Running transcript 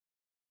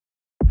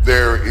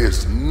There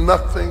is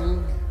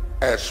nothing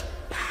as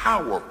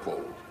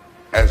powerful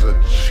as a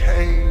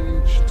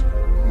changed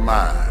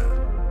mind.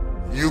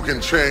 You can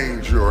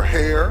change your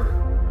hair,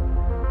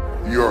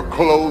 your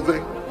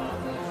clothing,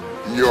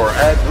 your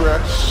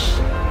address,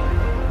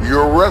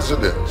 your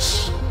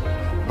residence.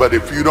 But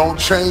if you don't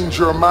change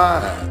your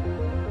mind,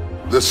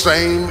 the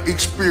same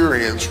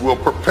experience will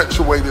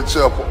perpetuate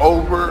itself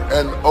over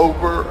and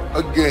over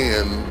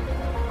again,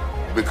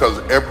 because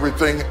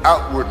everything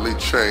outwardly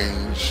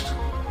changed,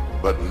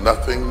 but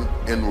nothing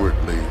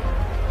inwardly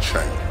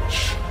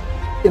changed.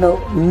 You know,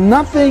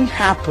 nothing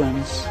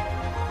happens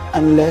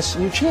unless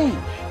you change.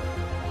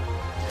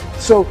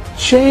 So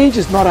change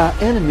is not our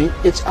enemy,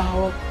 it's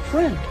our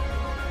friend.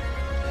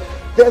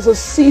 There's a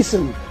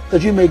season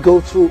that you may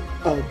go through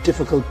a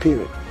difficult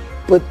period,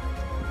 but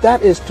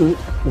that is to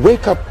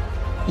wake up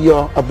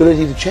your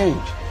ability to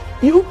change.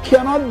 You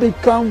cannot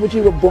become what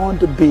you were born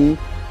to be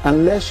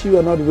unless you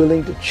are not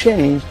willing to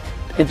change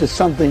into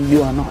something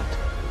you are not.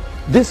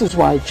 This is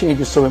why change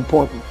is so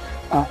important.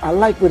 I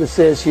like what it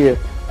says here.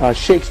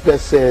 Shakespeare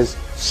says,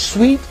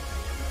 "Sweet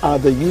are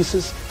the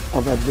uses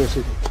of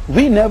adversity."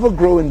 We never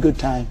grow in good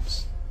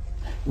times.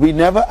 We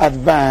never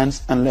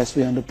advance unless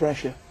we're under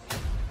pressure.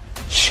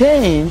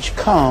 Change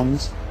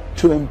comes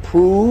to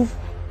improve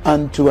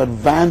and to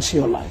advance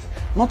your life,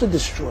 not to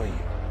destroy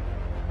you.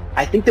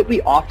 I think that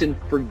we often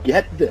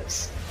forget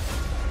this.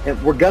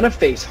 And we're going to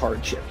face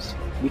hardships.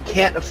 We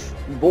can't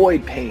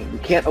avoid pain. We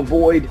can't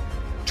avoid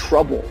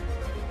trouble.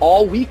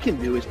 All we can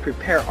do is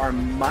prepare our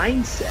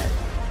mindset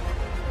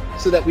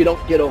so that we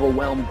don't get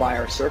overwhelmed by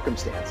our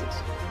circumstances.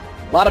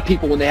 A lot of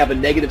people, when they have a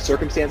negative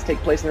circumstance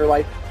take place in their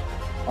life,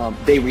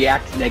 they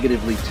react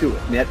negatively to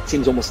it. And that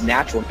seems almost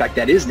natural. In fact,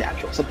 that is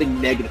natural. Something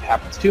negative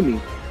happens to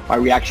me, my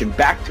reaction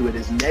back to it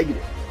is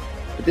negative.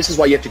 But this is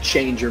why you have to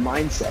change your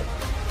mindset.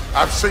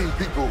 I've seen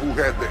people who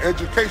had the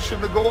education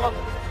to go up,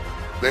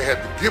 they had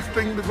the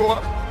gifting to go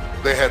up,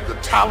 they had the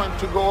talent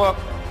to go up,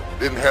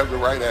 didn't have the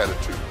right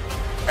attitude.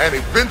 And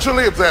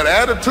eventually, if that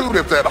attitude,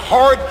 if that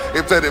heart,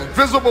 if that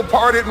invisible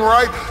part isn't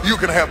right, you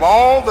can have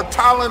all the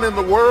talent in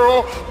the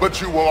world, but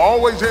you will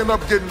always end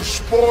up getting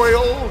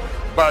spoiled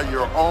by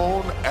your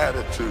own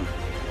attitude.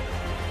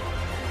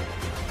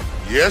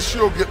 Yes,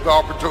 you'll get the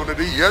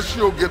opportunity. Yes,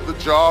 you'll get the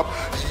job.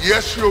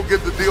 Yes, you'll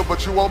get the deal,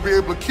 but you won't be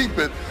able to keep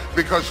it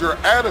because your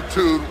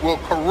attitude will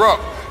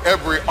corrupt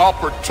every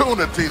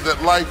opportunity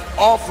that life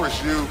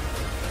offers you.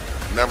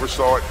 Never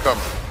saw it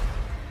coming.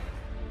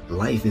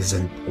 Life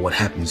isn't what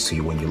happens to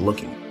you when you're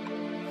looking.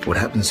 What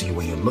happens to you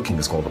when you're looking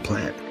is called a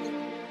plan.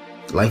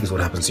 Life is what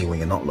happens to you when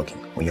you're not looking,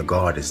 when your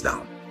guard is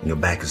down, when your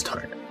back is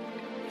turned.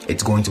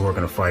 It's going to work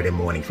on a Friday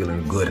morning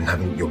feeling good and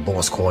having your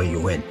boss call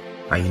you in.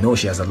 And you know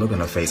she has a look on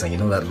her face and you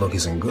know that look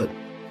isn't good.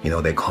 You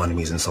know the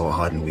economy isn't so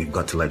hard and we've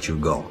got to let you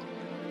go.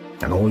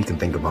 And all you can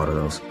think about are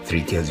those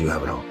 3 kids you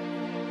have at home.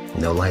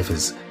 You know, life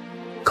is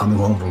coming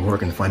home from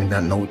work and finding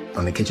that note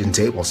on the kitchen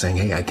table saying,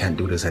 "Hey, I can't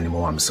do this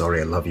anymore. I'm sorry,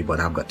 I love you, but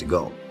I've got to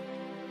go."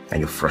 And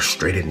you're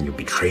frustrated and you're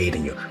betrayed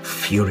and you're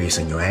furious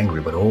and you're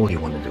angry, but all you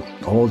want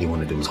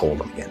to do is hold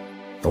them again.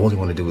 All you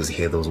want to do is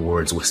hear those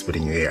words whispered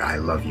in your ear, "I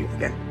love you,"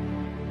 again.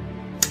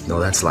 No,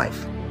 that's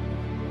life.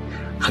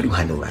 How do you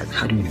handle that?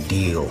 How do you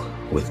deal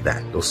with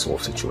that, those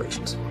sort of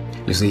situations?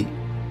 You see,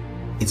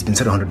 it's been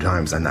said 100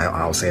 times and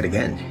I'll say it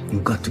again.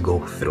 You've got to go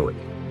through it.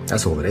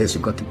 That's all it is.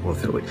 You've got to go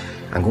through it.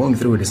 And going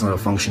through it is not a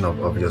function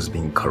of just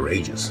being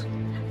courageous.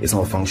 It's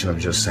not a function of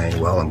just saying,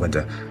 well, I'm going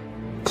to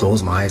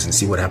close my eyes and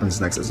see what happens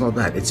next. It's not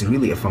that. It's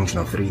really a function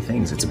of 3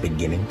 things. It's a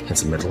beginning,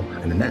 it's a middle,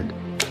 and an end.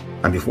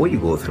 And before you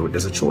go through it,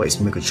 there's a choice.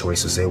 You make a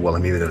choice to say, well,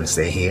 I'm either going to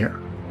stay here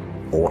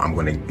or I'm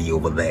going to be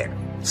over there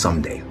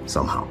someday,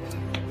 somehow.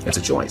 It's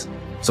a choice.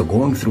 So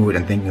going through it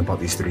and thinking about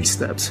these 3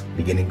 steps,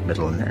 beginning,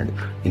 middle, and end,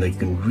 you know, you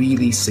can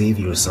really save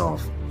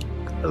yourself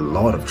a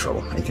lot of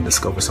trouble and you can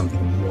discover something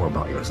more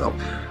about yourself.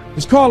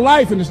 It's called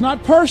life and it's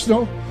not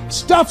personal.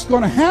 Stuff's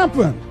going to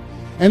happen.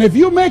 And if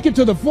you make it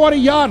to the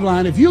 40-yard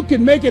line, if you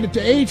can make it to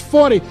age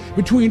 40,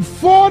 between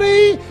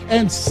 40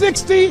 and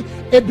 60,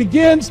 it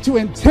begins to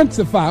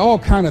intensify. All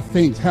kind of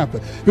things happen.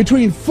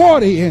 Between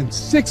 40 and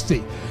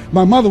 60,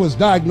 my mother was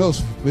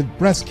diagnosed with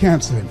breast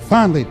cancer and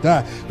finally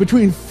died.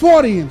 Between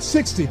 40 and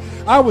 60,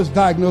 I was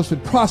diagnosed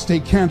with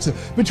prostate cancer.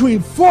 Between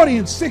 40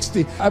 and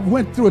 60, I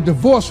went through a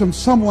divorce from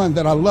someone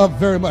that I loved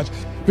very much.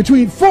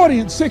 Between 40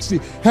 and 60,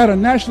 had a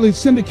nationally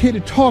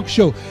syndicated talk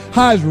show,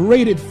 highest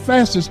rated,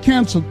 fastest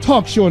canceled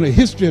talk show in the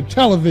history of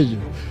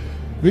television.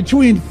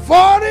 Between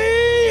 40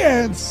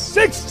 and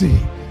 60,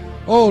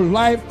 oh,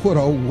 life put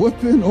a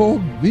whooping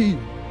on me.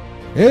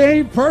 It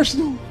ain't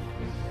personal.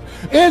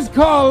 It's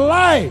called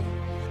life.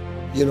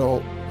 You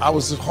know, I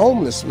was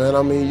homeless, man.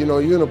 I mean, you know,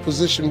 you're in a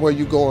position where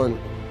you're going,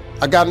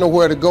 I got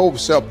nowhere to go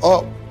except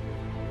up.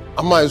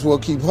 I might as well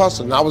keep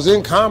hustling. I was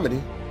in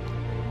comedy.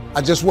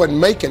 I just wasn't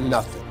making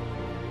nothing.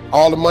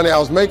 All the money I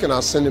was making, I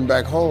was sending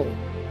back home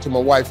to my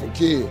wife and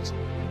kids.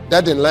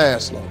 That didn't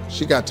last long.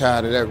 She got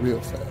tired of that real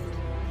fast.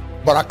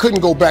 But I couldn't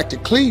go back to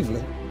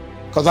Cleveland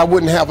because I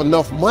wouldn't have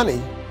enough money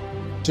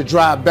to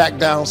drive back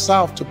down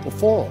south to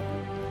perform.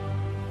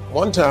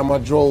 One time I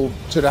drove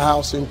to the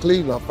house in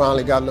Cleveland. I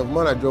finally got enough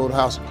money. I drove to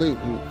the house in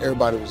Cleveland and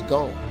everybody was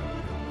gone.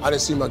 I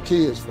didn't see my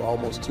kids for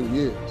almost 2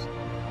 years.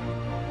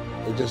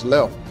 They just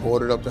left,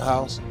 boarded up the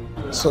house.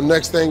 So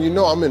next thing you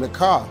know, I'm in the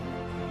car.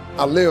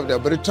 I lived there,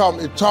 but it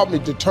taught me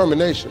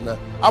determination, man.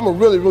 I'm a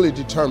really, really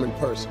determined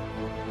person.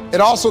 It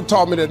also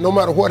taught me that no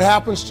matter what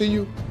happens to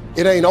you,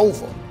 it ain't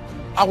over.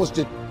 I was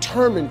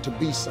determined to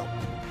be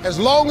something. As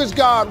long as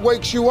God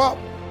wakes you up,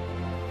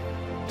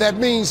 that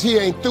means he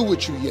ain't through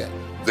with you yet.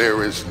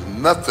 There is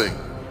nothing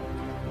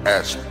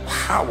as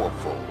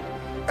powerful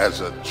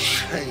as a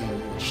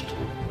changed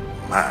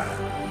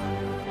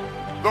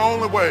mind. The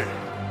only way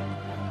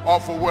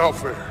off of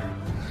welfare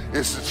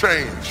is to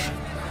change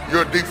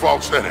your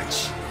default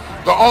settings.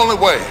 The only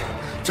way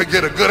to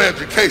get a good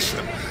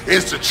education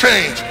is to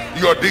change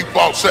your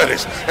default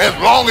settings. As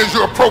long as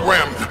you're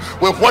programmed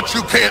with what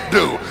you can't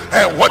do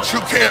and what you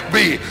can't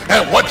be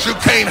and what you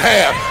can't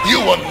have, you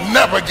will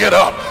never get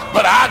up.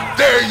 But I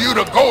dare you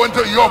to go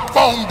into your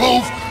phone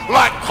booth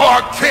like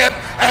Clark Kent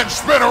and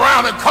spin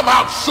around and come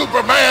out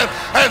Superman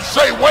and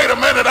say, wait a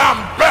minute, I'm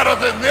better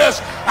than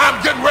this.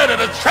 I'm getting ready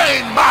to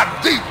change my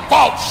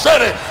default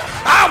setting.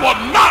 I will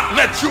not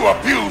let you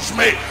abuse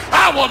me.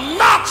 I will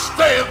not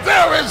stay.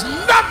 There is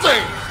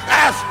nothing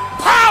as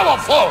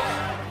powerful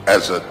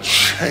as a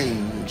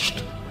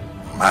changed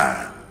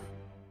mind.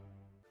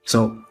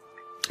 So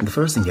the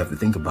first thing you have to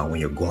think about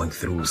when you're going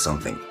through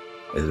something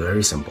is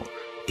very simple.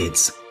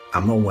 It's,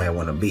 I'm not where I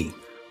want to be,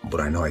 but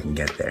I know I can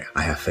get there.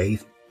 I have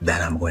faith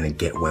that I'm going to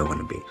get where I want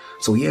to be.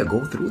 So yeah,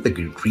 go through the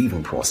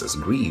grieving process.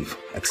 Grieve,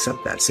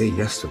 accept that, say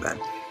yes to that.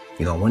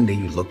 You know, one day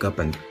you look up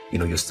and, you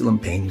know, you're still in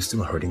pain, you're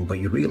still hurting, but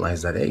you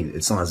realize that, hey,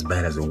 it's not as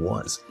bad as it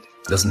was.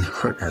 It doesn't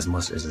hurt as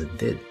much as it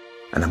did.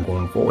 And I'm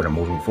going forward, I'm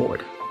moving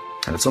forward.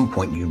 And at some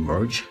point you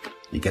emerge,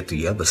 you get to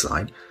the other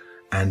side,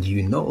 and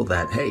you know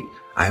that, hey,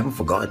 I haven't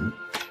forgotten,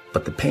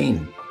 but the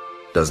pain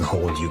doesn't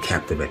hold you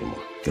captive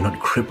anymore. You're not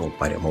crippled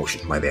by the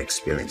emotion, by the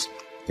experience.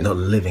 You're not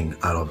living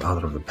out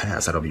of the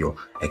past, out of your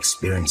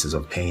experiences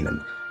of pain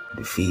and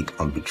defeat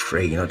and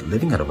betrayal. You're not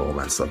living out of all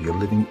that stuff. You're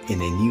living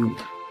in a new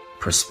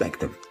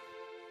perspective.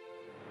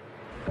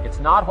 It's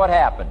not what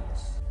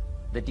happens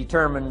that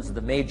determines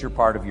the major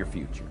part of your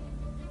future.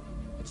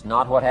 It's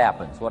not what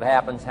happens. What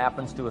happens,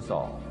 happens to us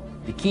all.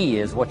 The key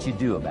is what you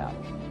do about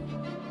it.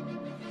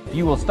 If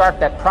you will start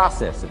that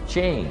process of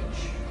change,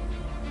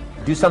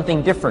 do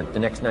something different the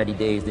next 90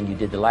 days than you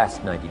did the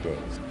last 90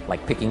 days,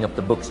 like picking up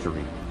the books to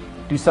read.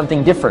 Do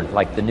something different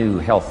like the new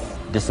health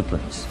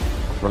disciplines,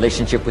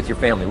 relationship with your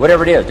family,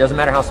 whatever it is, doesn't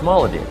matter how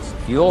small it is.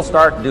 If you'll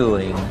start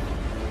doing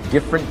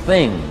different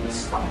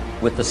things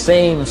with the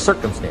same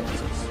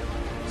circumstances,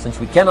 since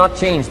we cannot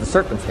change the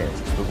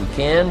circumstances, but we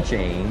can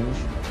change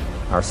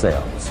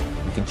ourselves.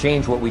 We can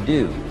change what we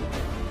do.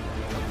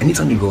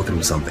 Anytime you go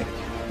through something,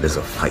 there's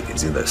a fight.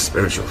 It's either a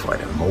spiritual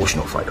fight, an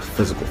emotional fight, a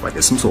physical fight.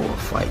 There's some sort of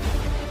fight.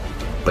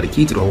 But the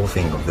key to the whole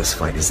thing of this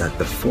fight is that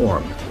the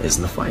form is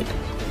in the fight.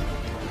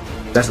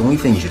 That's the only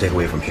thing you should take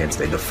away from here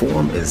today. The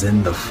form is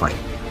in the fight.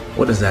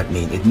 What does that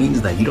mean? It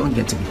means that you don't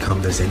get to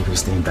become this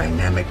interesting,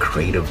 dynamic,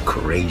 creative,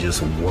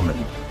 courageous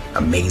woman,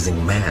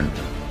 amazing man,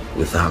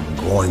 without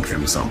going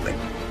through something.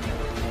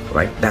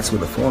 Right? That's where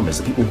the form is.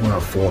 The people who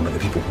are formed are the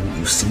people who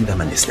you see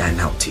them and they stand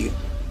out to you.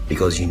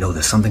 Because you know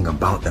there's something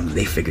about them.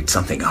 They figured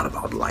something out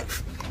about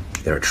life.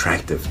 They're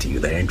attractive to you.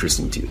 They're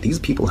interesting to you. These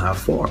people have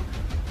form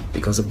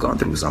because they've gone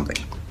through something.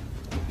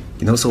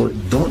 You know, so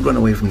don't run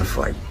away from the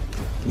fight.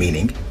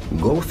 Meaning,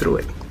 go through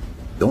it.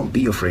 Don't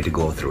be afraid to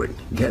go through it.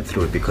 Get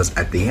through it, because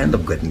at the end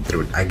of getting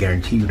through it, I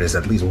guarantee you there's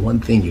at least one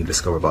thing you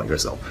discover about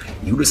yourself.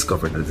 You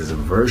discover that there's a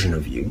version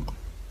of you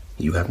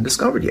you haven't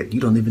discovered yet.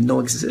 You don't even know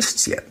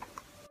exists yet.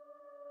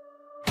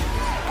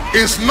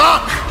 It's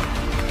not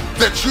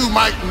that you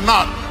might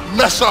not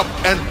mess up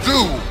and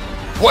do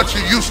what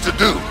you used to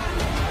do.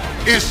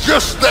 It's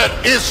just that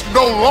it's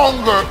no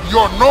longer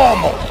your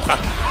normal.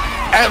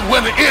 And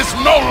when it's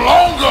no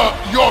longer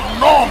your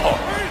normal,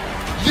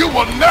 you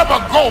will never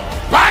go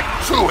back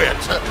to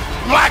it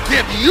like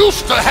it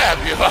used to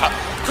have you.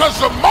 Because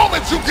the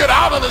moment you get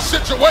out of the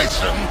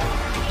situation,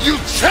 you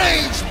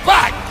change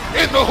back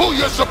into who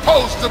you're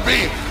supposed to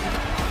be.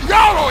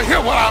 Y'all don't hear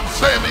what I'm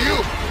saying to you.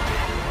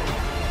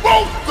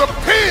 Both the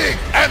pig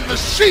and the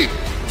sheep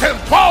can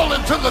fall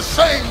into the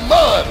same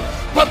mud,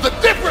 but the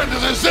difference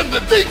is in the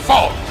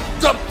default.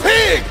 The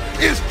pig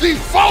is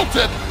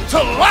defaulted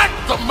to lack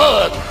the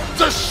mud.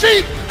 The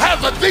sheep has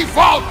a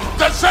default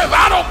that says,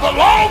 I don't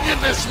belong in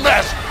this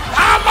mess.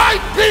 I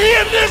might be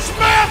in this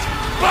mess,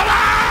 but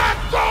I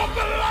don't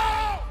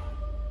belong.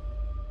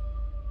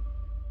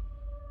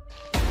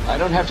 I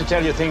don't have to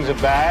tell you things are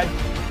bad.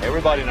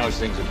 Everybody knows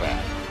things are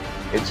bad.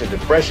 It's a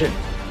depression.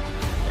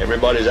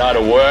 Everybody's out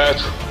of work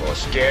or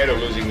scared of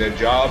losing their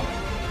job.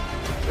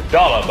 The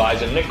dollar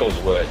buys a nickel's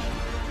worth.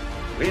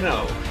 We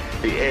know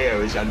the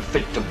air is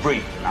unfit to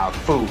breathe and our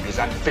food is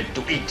unfit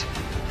to eat.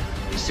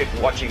 We sit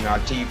watching our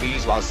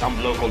TVs while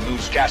some local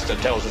newscaster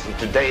tells us that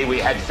today we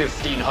had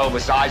 15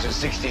 homicides and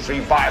 63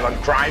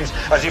 violent crimes,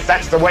 as if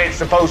that's the way it's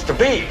supposed to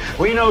be.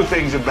 We know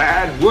things are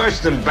bad, worse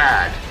than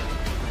bad.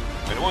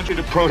 I don't want you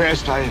to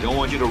protest. I don't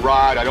want you to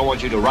riot. I don't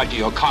want you to write to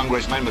your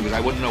congressman because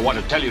I wouldn't know what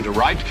to tell you to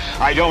write.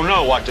 I don't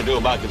know what to do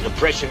about the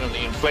depression and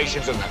the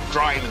inflations and the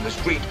crime in the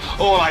street.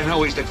 All I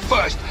know is that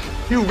first,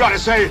 you've got to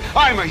say,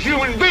 I'm a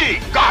human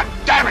being. God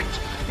damn it.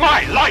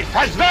 My life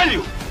has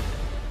value.